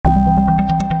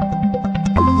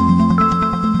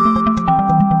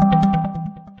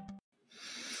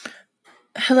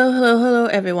Hello,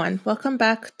 everyone. Welcome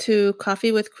back to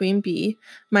Coffee with Queen Bee.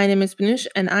 My name is Banush,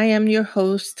 and I am your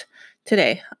host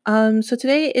today. So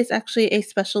today is actually a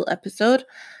special episode,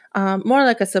 more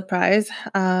like a surprise.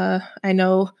 I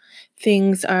know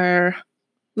things are a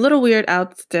little weird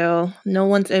out still. No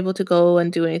one's able to go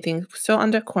and do anything. Still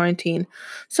under quarantine.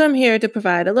 So I'm here to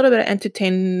provide a little bit of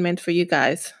entertainment for you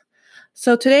guys.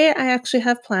 So today I actually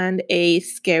have planned a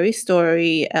scary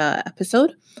story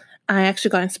episode. I actually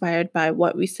got inspired by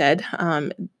what we said.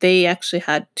 They actually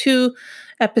had two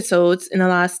episodes in the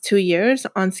last 2 years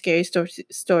on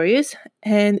stories,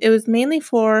 and it was mainly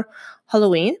for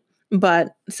Halloween.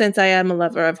 But since I am a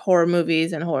lover of horror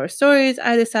movies and horror stories,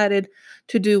 I decided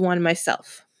to do one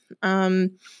myself.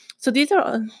 Um, so these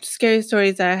are scary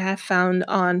stories that I have found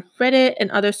on Reddit and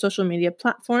other social media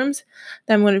platforms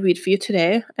that I'm going to read for you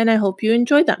today, and I hope you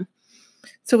enjoy them.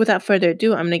 So without further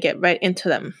ado, I'm going to get right into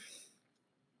them.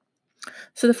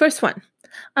 So, the first one,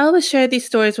 I always share these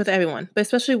stories with everyone, but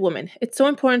especially women. It's so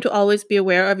important to always be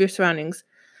aware of your surroundings.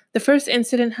 The first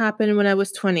incident happened when I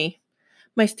was 20.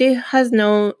 My state has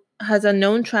a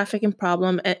known trafficking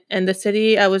problem, and the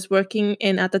city I was working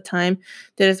in at the time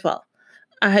did as well.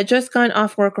 I had just gone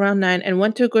off work around 9 and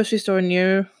went to a grocery store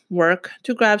near work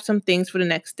to grab some things for the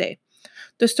next day.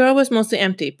 The store was mostly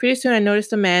empty. Pretty soon I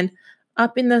noticed a man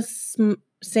up in the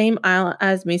same aisle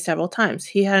as me several times.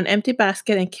 He had an empty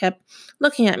basket and kept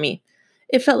looking at me.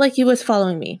 It felt like he was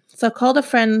following me. So I called a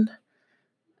friend,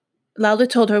 loudly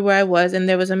told her where I was, and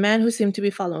there was a man who seemed to be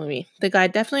following me. The guy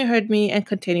definitely heard me and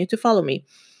continued to follow me.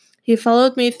 He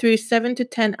followed me through 7 to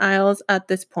 10 aisles at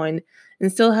this point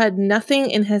and still had nothing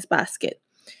in his basket.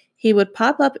 He would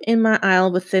pop up in my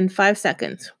aisle within 5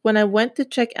 seconds. When I went to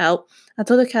check out, I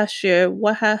told the cashier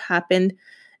what had happened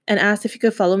and asked if he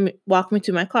could walk me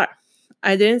to my car.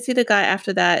 I didn't see the guy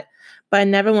after that, but I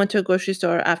never went to a grocery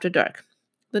store after dark.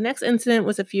 The next incident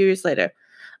was a few years later.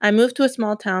 I moved to a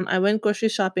small town. I went grocery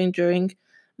shopping during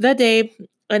the day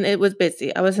and it was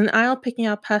busy. I was in the aisle picking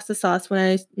out pasta sauce when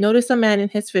I noticed a man in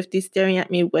his 50s staring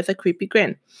at me with a creepy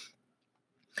grin.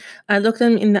 I looked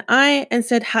him in the eye and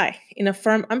said hi in a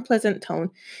firm, unpleasant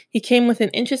tone. He came within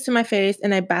inches to my face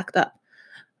and I backed up.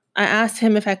 I asked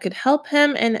him if I could help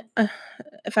him and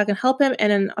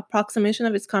an approximation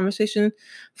of his conversation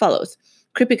follows.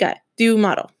 Creepy guy, do you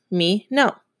model? Me?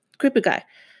 No. Creepy guy,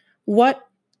 what?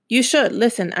 You should.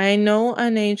 Listen, I know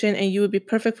an agent and you would be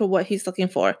perfect for what he's looking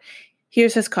for.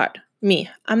 Here's his card. Me,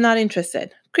 I'm not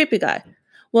interested. Creepy guy,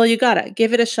 well, you gotta.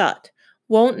 Give it a shot.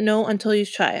 Won't know until you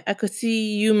try. I could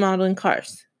see you modeling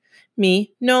cars.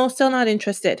 Me, no, still not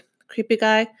interested. Creepy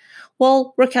guy,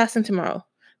 well, we're casting tomorrow.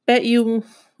 Bet you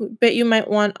Bet you might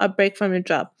want a break from your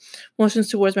job.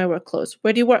 Motions towards my work clothes.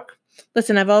 Where do you work?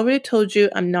 Listen, I've already told you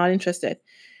I'm not interested.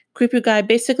 Creepy guy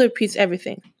basically repeats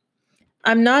everything.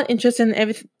 I'm not interested in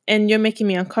everything, and you're making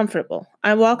me uncomfortable.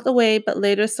 I walked away, but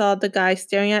later saw the guy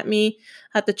staring at me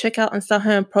at the checkout and saw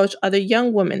him approach other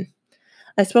young women.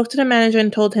 I spoke to the manager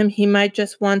and told him he might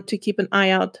just want to keep an eye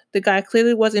out. The guy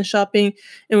clearly wasn't shopping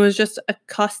and was just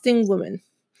accosting women.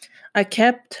 I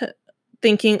kept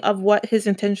thinking of what his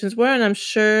intentions were, and I'm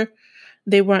sure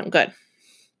they weren't good.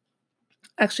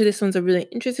 Actually, this one's a really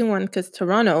interesting one because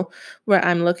Toronto, where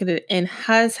I'm located in,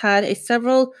 has had a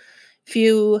several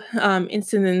few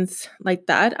incidents like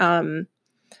that.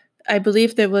 I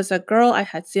believe there was a girl I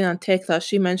had seen on TikTok.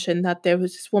 She mentioned that there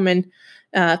was this woman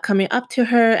coming up to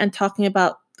her and talking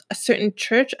about a certain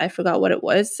church. I forgot what it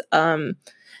was. And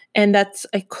that's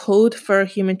a code for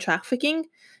human trafficking.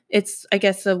 It's, I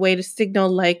guess, a way to signal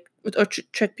like or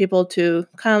trick people to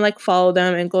kind of like follow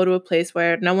them and go to a place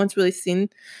where no one's really seen,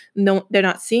 no, they're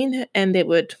not seen, and they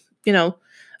would, you know,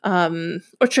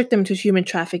 or trick them to human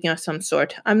trafficking of some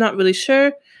sort. I'm not really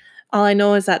sure. All I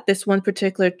know is that this one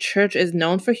particular church is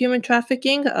known for human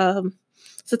trafficking. So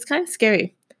it's kind of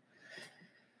scary.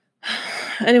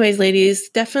 Anyways, ladies,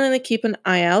 definitely keep an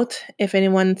eye out. If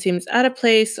anyone seems out of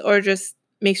place or just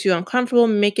makes you uncomfortable,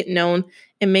 make it known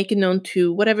and make it known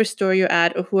to whatever store you're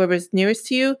at or whoever is nearest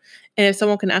to you. And if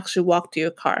someone can actually walk to your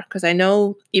car, because I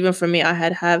know even for me, I had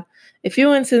to have a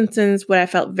few instances where I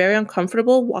felt very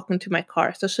uncomfortable walking to my car,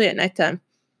 especially at nighttime.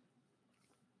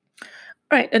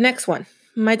 All right, the next one.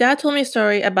 My dad told me a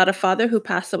story about a father who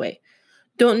passed away.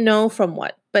 Don't know from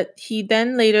what, but he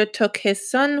then later took his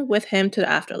son with him to the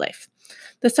afterlife.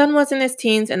 The son was in his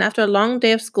teens, and after a long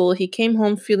day of school, he came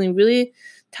home feeling really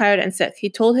tired and sick. He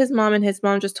told his mom, and his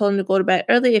mom just told him to go to bed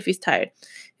early if he's tired.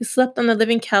 He slept on the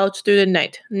living couch through the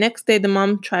night. Next day, the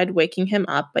mom tried waking him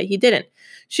up, but he didn't.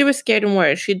 She was scared and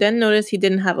worried. She then noticed he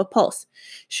didn't have a pulse.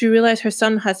 She realized her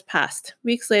son has passed.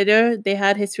 Weeks later, they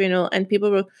had his funeral, and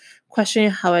people were questioning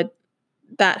how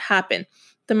that happened.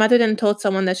 The mother then told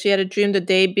someone that she had a dream the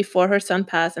day before her son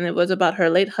passed, and it was about her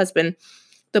late husband,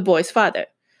 the boy's father.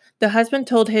 The husband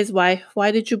told his wife,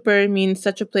 "Why did you bury me in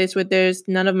such a place where there's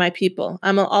none of my people?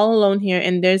 I'm all alone here,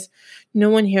 and there's no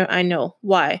one here I know.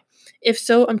 Why? If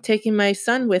so, I'm taking my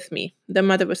son with me." The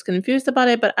mother was confused about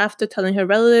it, but after telling her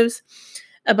relatives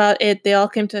about it, they all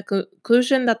came to the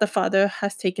conclusion that the father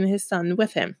has taken his son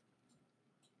with him.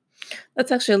 That's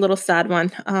actually a little sad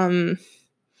one.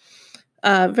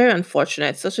 Very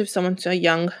unfortunate, especially if someone's so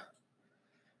young.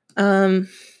 But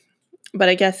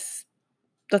I guess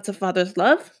that's a father's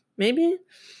love, maybe?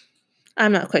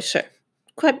 I'm not quite sure.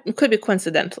 Could be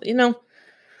coincidental, All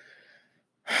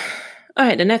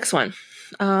right, the next one.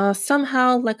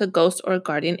 Somehow like a ghost or a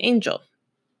guardian angel.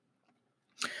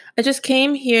 I just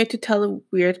came here to tell a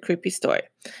weird, creepy story.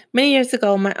 Many years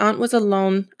ago, my aunt was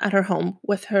alone at her home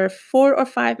with her 4 or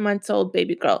 5 months old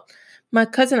baby girl. My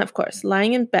cousin, of course,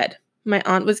 lying in bed. My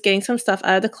aunt was getting some stuff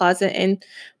out of the closet and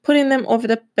putting them over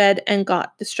the bed and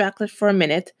got distracted for a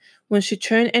minute when she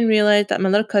turned and realized that my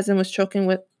little cousin was choking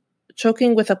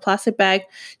with a plastic bag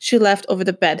she left over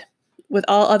the bed. With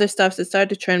all other stuff, it started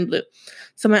to turn blue.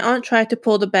 So my aunt tried to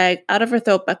pull the bag out of her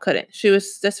throat but couldn't. She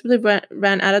was desperately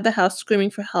ran out of the house screaming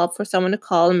for help, for someone to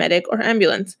call a medic or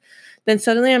ambulance. Then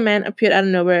suddenly a man appeared out of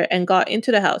nowhere and got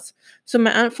into the house. So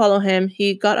my aunt followed him.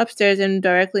 He got upstairs and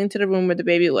directly into the room where the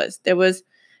baby was. There was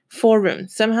 4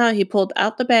 rooms. Somehow he pulled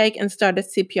out the bag and started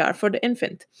CPR for the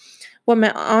infant. What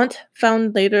my aunt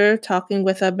found later talking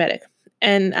with a medic.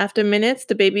 And after minutes,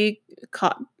 the baby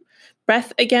caught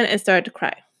breath again and started to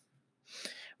cry.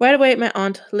 Right away, my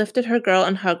aunt lifted her girl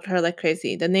and hugged her like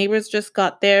crazy. The neighbors just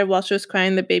got there while she was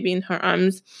crying the baby in her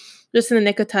arms, just in the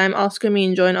nick of time, all screaming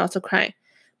in joy and also crying.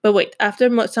 But wait, after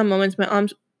some moments, my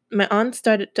aunt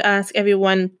started to ask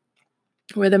everyone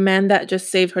where the man that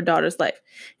just saved her daughter's life.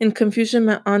 In confusion,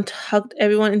 my aunt hugged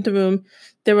everyone in the room.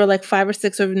 There were like 5 or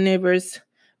 6 of the neighbors,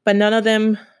 but none of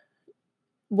them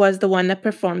was the one that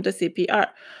performed the CPR.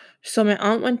 So my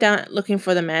aunt went down looking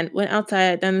for the man, went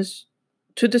outside, then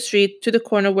to the street, to the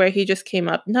corner where he just came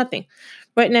up. Nothing.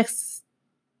 Right next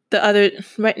the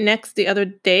other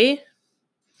day.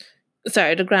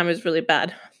 Sorry, the grammar is really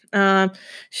bad.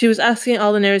 She was asking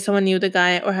all the neighbors if someone knew the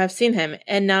guy or have seen him,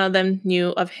 and none of them knew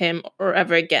of him or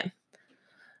ever again.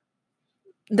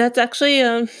 That's actually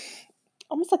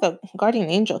almost like a guardian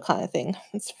angel kind of thing.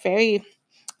 It's very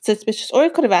suspicious, or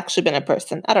it could have actually been a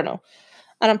person. I don't know.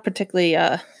 I don't particularly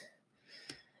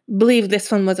believe this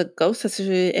one was a ghost,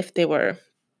 especially if they were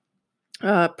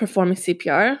performing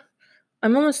CPR.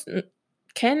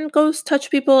 Can ghosts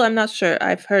touch people? I'm not sure.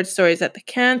 I've heard stories that they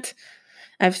can't.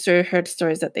 I've heard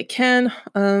stories that they can.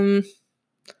 But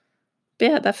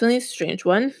yeah, definitely a strange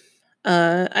one.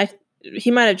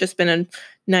 He might have just been a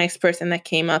nice person that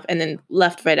came up and then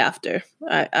left right after.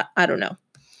 I don't know.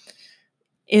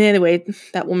 In any way,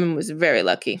 that woman was very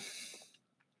lucky.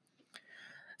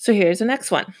 So here's the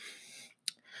next one.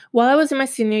 While I was in my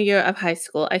senior year of high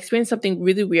school, I experienced something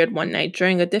really weird one night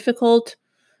during a difficult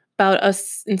bout of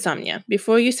insomnia.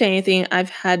 Before you say anything, I've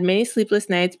had many sleepless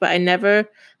nights, but I never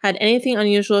had anything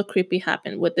unusual or creepy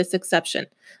happen, with this exception.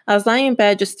 I was lying in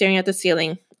bed just staring at the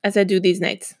ceiling, as I do these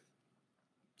nights.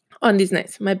 On these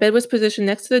nights, my bed was positioned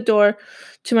next to the door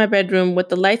to my bedroom with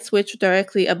the light switch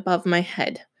directly above my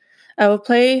head. I would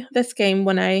play this game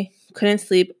when I couldn't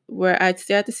sleep, where I'd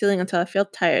stare at the ceiling until I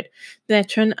felt tired. Then I'd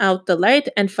turn out the light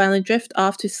and finally drift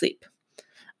off to sleep.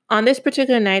 On this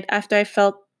particular night, after I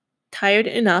felt tired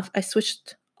enough, I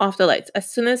switched off the lights as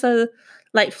soon as a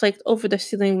light flaked over the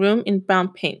ceiling room in brown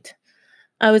paint.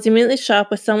 I was immediately shocked,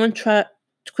 but someone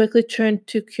quickly turned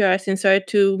to curiosity and started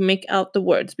to make out the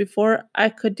words. Before I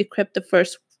could decrypt the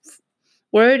first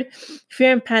word,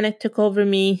 fear and panic took over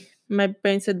me. My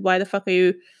brain said, "Why the fuck are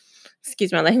you,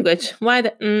 excuse my language,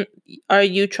 are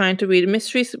you trying to read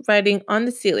mysteries writing on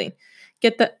the ceiling?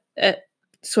 Get the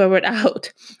swear word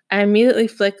out." I immediately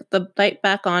flicked the light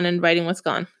back on and writing was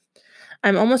gone.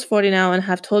 I'm almost 40 now and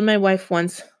have told my wife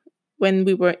once when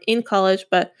we were in college,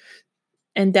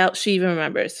 and doubt she even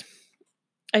remembers.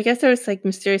 I guess there was like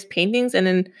mysterious paintings, and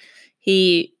then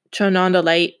he turned on the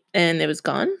light and it was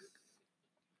gone.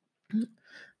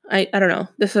 I don't know.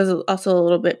 This is also a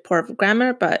little bit poor of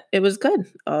grammar, but it was good.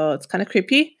 Oh, it's kind of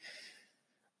creepy.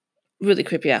 Really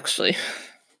creepy, actually.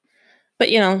 But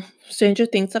stranger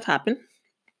things have happened.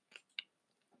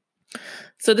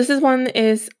 So this one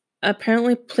is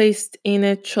apparently placed in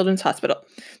a children's hospital.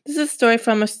 This is a story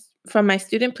from my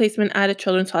student placement at a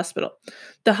children's hospital.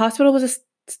 The hospital was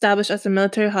established as a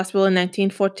military hospital in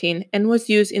 1914 and was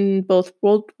used in both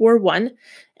World War I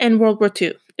and World War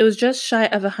II. It was just shy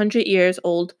of 100 years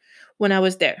old when I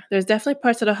was there. There's definitely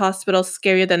parts of the hospital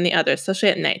scarier than the others, especially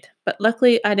at night. But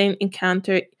luckily, I didn't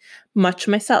encounter much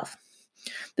myself.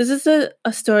 This is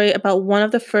a story about one of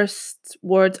the first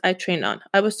wards I trained on.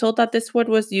 I was told that this ward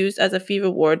was used as a fever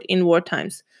ward in war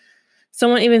times.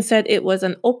 Someone even said it was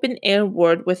an open air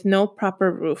ward with no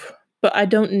proper roof, but I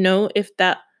don't know if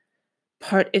that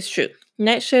part is true.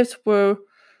 Night shifts were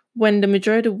when the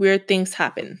majority of weird things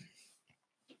happen.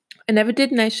 I never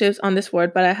did night shifts on this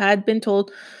ward, but I had been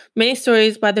told many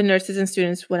stories by the nurses and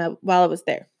students while I was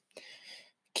there.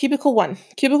 Cubicle 1.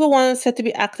 Cubicle 1 is said to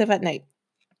be active at night.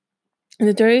 In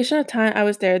the duration of time I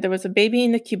was there was a baby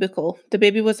in the cubicle. The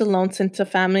baby was alone since the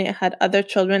family had other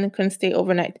children and couldn't stay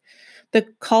overnight. The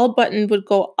call button would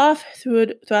go off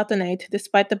throughout the night,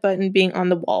 despite the button being on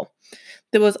the wall.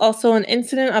 There was also an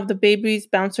incident of the baby's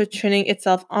bouncer turning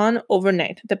itself on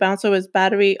overnight. The bouncer was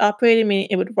battery operated, meaning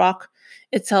it would rock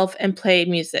itself and play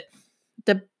music.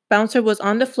 The bouncer was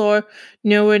on the floor,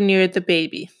 nowhere near the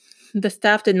baby. The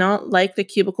staff did not like the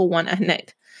cubicle 1 at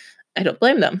night. I don't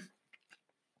blame them.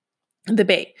 The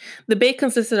bay. The bay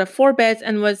consisted of 4 beds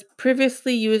and was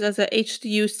previously used as a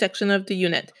HDU section of the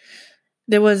unit.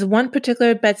 There was one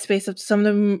particular bed space that some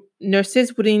of the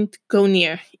nurses wouldn't go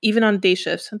near, even on day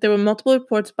shifts. There were multiple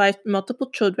reports by multiple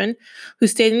children who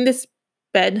stayed in this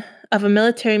bed of a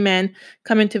military man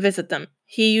coming to visit them.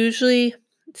 He usually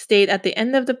stayed at the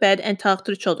end of the bed and talked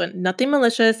to the children. Nothing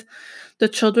malicious. The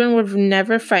children were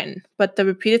never frightened, but the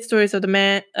repeated stories of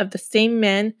the same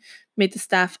man made the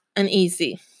staff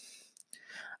uneasy.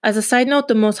 As a side note,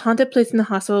 the most haunted place in the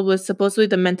hospital was supposedly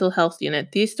the mental health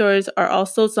unit. These stories are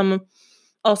also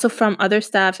from other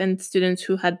staff and students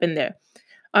who had been there.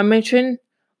 Our matron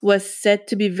was said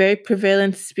to be very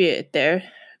prevalent spirit there,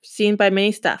 seen by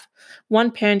many staff.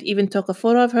 One parent even took a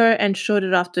photo of her and showed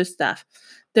it off to staff.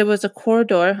 There was a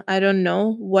corridor, I don't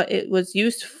know what it was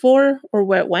used for or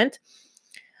where it went,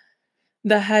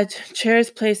 that had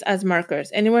chairs placed as markers.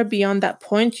 Anywhere beyond that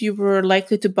point, you were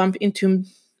likely to bump into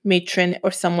matron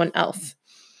or someone else.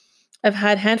 I've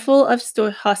had a handful of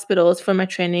hospitals for my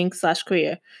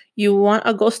training/career. You want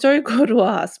a ghost story? Go to a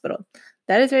hospital.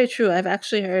 That is very true. I've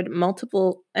actually heard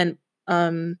multiple and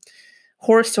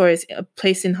horror stories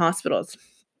placed in hospitals,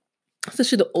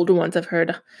 especially the older ones. I've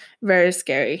heard very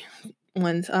scary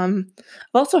ones. I've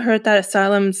also heard that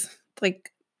asylums,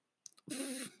 like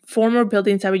former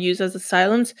buildings that were used as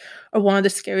asylums, are one of the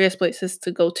scariest places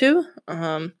to go to.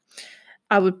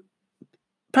 I would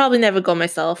probably never go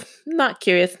myself. Not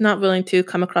curious, not willing to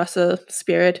come across a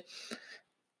spirit.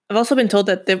 I've also been told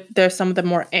that there are some of the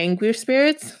more angrier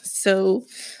spirits, so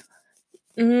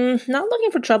not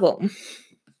looking for trouble.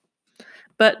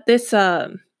 But this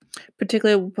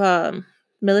particular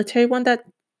military one, that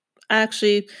I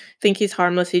actually think he's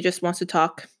harmless. He just wants to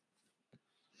talk.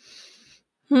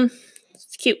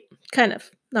 It's cute, kind of.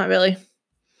 Not really.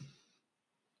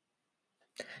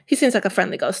 He seems like a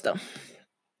friendly ghost, though.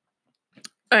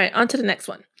 All right, on to the next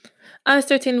one. I was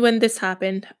 13 when this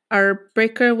happened. Our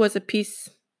breaker was a piece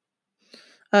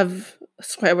of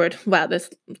swear word. Wow, there's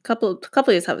a couple of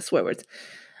these have swear words.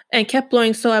 And kept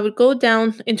blowing, so I would go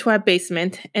down into our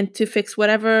basement and to fix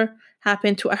whatever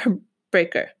happened to our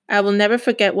breaker. I will never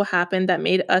forget what happened that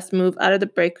made us move out of the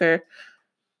breaker.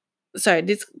 Sorry,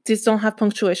 these don't have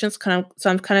punctuations, so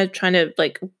I'm kind of trying to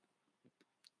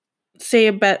say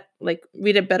a bit,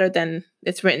 read it better than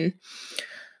it's written.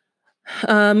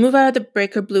 Move out of the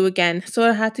breaker blew again, so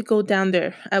I had to go down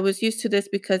there. I was used to this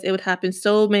because it would happen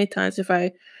so many times. If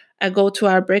I go to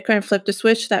our breaker and flip the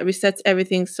switch, that resets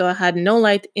everything, so I had no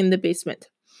light in the basement.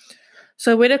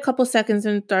 So I waited a couple seconds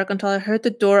in the dark until I heard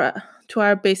the door to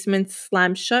our basement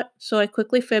slam shut, so I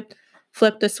quickly flipped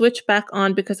the switch back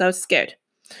on because I was scared.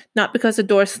 Not because the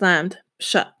door slammed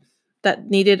shut that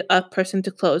needed a person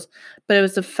to close, but it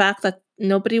was the fact that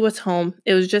nobody was home.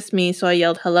 It was just me, so I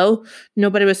yelled, "Hello?"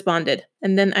 Nobody responded.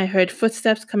 And then I heard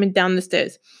footsteps coming down the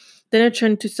stairs. Then I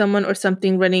turned to someone or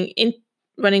something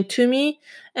running to me,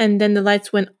 and then the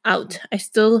lights went out. I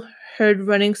still heard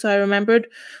running, so I remembered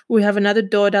we have another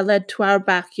door that led to our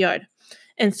backyard.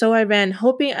 And so I ran,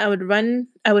 hoping I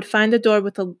would find the door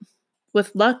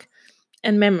with luck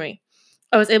and memory.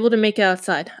 I was able to make it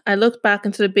outside. I looked back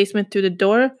into the basement through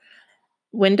the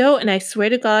window, and I swear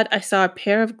to God, I saw a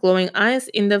pair of glowing eyes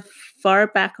in the far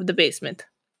back of the basement.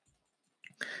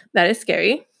 That is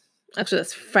scary. Actually,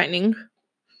 that's frightening.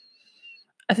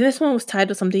 I think this one was tied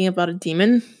to something about a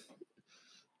demon.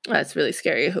 That's really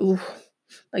scary. Ooh,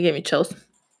 that gave me chills.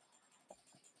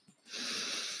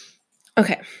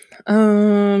 Okay.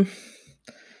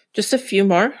 Just a few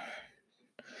more.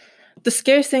 The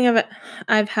scariest thing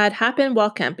I've had happen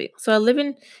while camping. So I live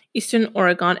in Eastern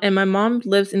Oregon, and my mom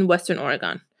lives in Western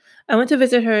Oregon. I went to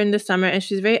visit her in the summer, and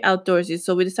she's very outdoorsy,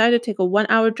 so we decided to take a 1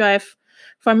 hour drive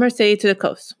from her city to the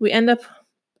coast. We end up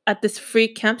at this free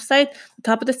campsite, the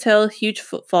top of this hill, huge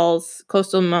footfalls,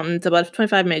 coastal mountains, about a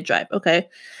 25-minute drive, okay?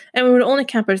 And we were the only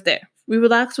campers there. We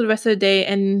relaxed for the rest of the day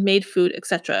and made food,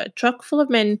 etc. A truck full of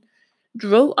men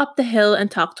drove up the hill and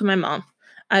talked to my mom.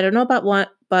 I don't know about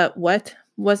what, but what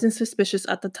wasn't suspicious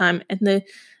at the time, and they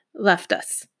left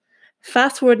us.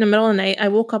 Fast forward in the middle of the night, I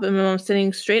woke up and my mom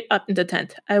sitting straight up in the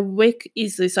tent. I wake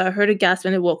easily, so I heard a gasp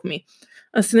and it woke me.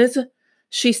 As soon as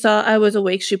she saw I was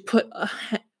awake, she put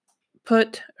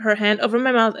her hand over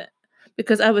my mouth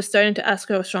because I was starting to ask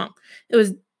her what's wrong. It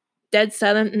was dead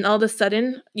silent, and all of a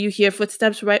sudden, you hear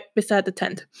footsteps right beside the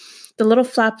tent. The little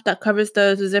flap that covers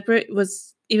the zipper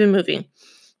was even moving.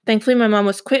 Thankfully, my mom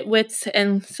was quick wits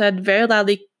and said very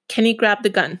loudly, "Kenny, grab the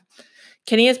gun."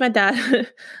 Kenny is my dad,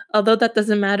 although that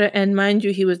doesn't matter, and mind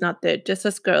you, he was not there, just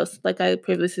us girls, like I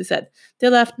previously said. They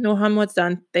left, no harm was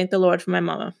done. Thank the Lord for my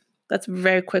mama. That's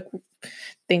very quick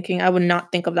thinking. I would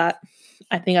not think of that.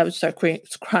 I think I would start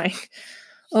crying.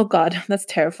 Oh God, that's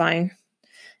terrifying.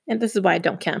 And this is why I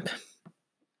don't camp.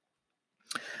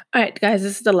 All right, guys,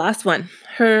 this is the last one.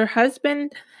 Her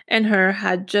husband and her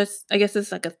had just, I guess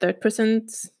it's like a third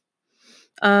person's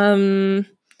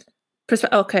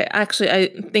okay, actually, I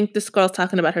think this girl's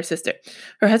talking about her sister.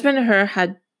 Her husband and her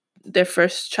had their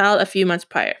first child a few months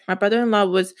prior. My brother-in-law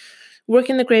was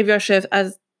working the graveyard shift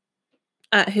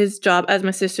at his job as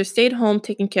my sister stayed home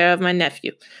taking care of my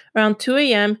nephew. Around 2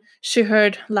 a.m., she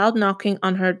heard loud knocking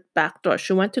on her back door.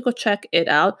 She went to go check it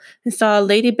out and saw a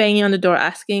lady banging on the door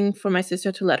asking for my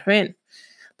sister to let her in.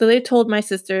 The lady told my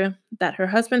sister that her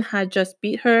husband had just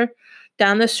beat her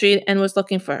down the street and was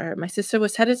looking for her. My sister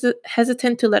was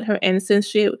hesitant to let her in since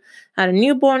she had a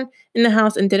newborn in the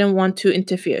house and didn't want to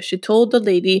interfere. She told the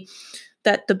lady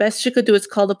that the best she could do is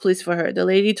call the police for her. The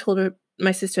lady told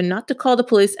my sister not to call the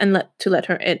police and let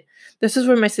her in. This is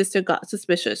where my sister got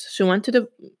suspicious. She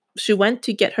went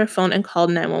to get her phone and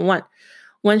called 911.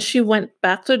 When she went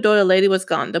back to the door, the lady was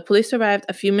gone. The police arrived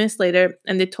a few minutes later,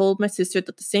 and they told my sister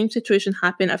that the same situation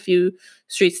happened a few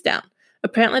streets down.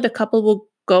 Apparently, the couple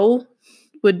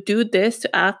would do this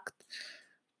act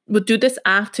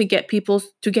to get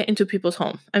into people's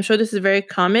home. I'm sure this is very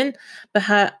common,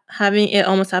 but having it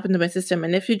almost happen to my sister and my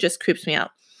nephew just creeps me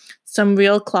out. Some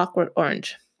real Clockwork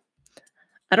Orange.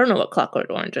 I don't know what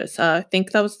Clockwork Orange is. I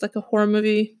think that was like a horror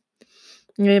movie.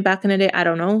 Maybe back in the day, I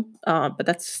don't know, but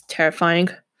that's terrifying.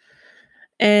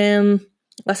 And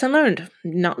lesson learned: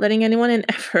 not letting anyone in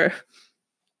ever,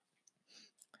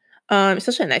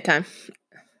 especially at nighttime.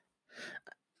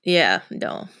 Yeah,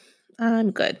 no,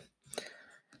 I'm good.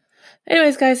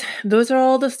 Anyways, guys, those are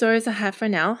all the stories I have for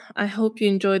now. I hope you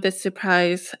enjoyed this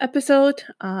surprise episode.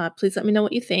 Please let me know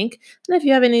what you think, and if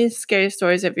you have any scary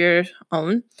stories of your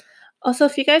own. Also,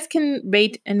 if you guys can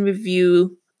rate and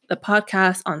review the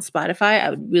podcast on Spotify, I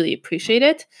would really appreciate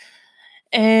it.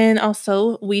 And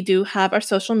also, we do have our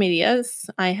social medias.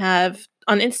 I have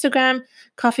on Instagram,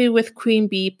 Coffee with Queen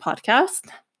Bee Podcast.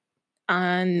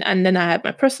 And then I have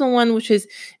my personal one, which is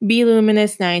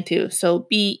Beeluminous92. So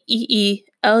BeeLuminous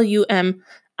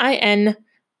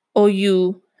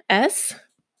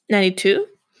 92.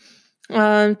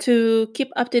 To keep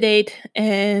up to date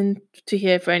and to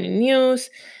hear for any news,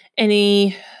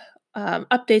 any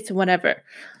updates, and whatever.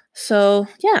 So,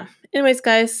 yeah. Anyways,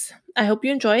 guys, I hope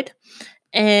you enjoyed.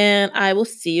 And I will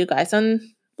see you guys I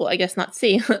guess not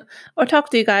see, or talk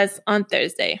to you guys on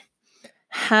Thursday.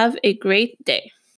 Have a great day.